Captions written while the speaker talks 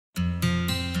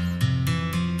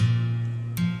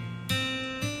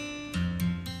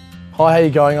Hi, how you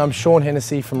going? I'm Sean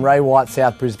Hennessy from Ray White,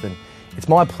 South Brisbane. It's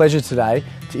my pleasure today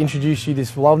to introduce you to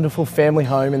this wonderful family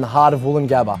home in the heart of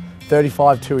Woolloongabba,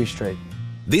 35 Toohey Street.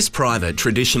 This private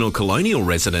traditional colonial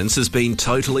residence has been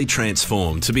totally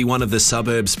transformed to be one of the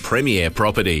suburb's premier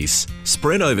properties.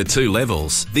 Spread over 2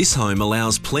 levels, this home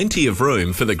allows plenty of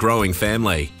room for the growing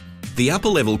family. The upper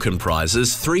level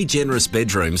comprises 3 generous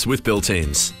bedrooms with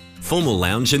built-ins, formal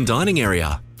lounge and dining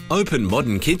area, open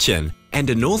modern kitchen, and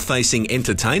a north-facing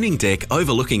entertaining deck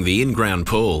overlooking the in-ground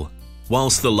pool.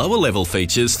 Whilst the lower level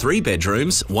features 3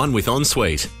 bedrooms, 1 with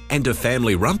ensuite, and a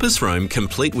family rumpus room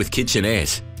complete with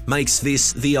kitchenette, makes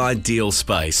this the ideal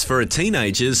space for a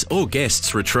teenager's or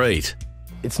guest's retreat.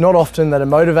 It's not often that a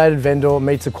motivated vendor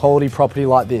meets a quality property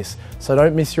like this, so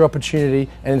don't miss your opportunity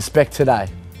and inspect today.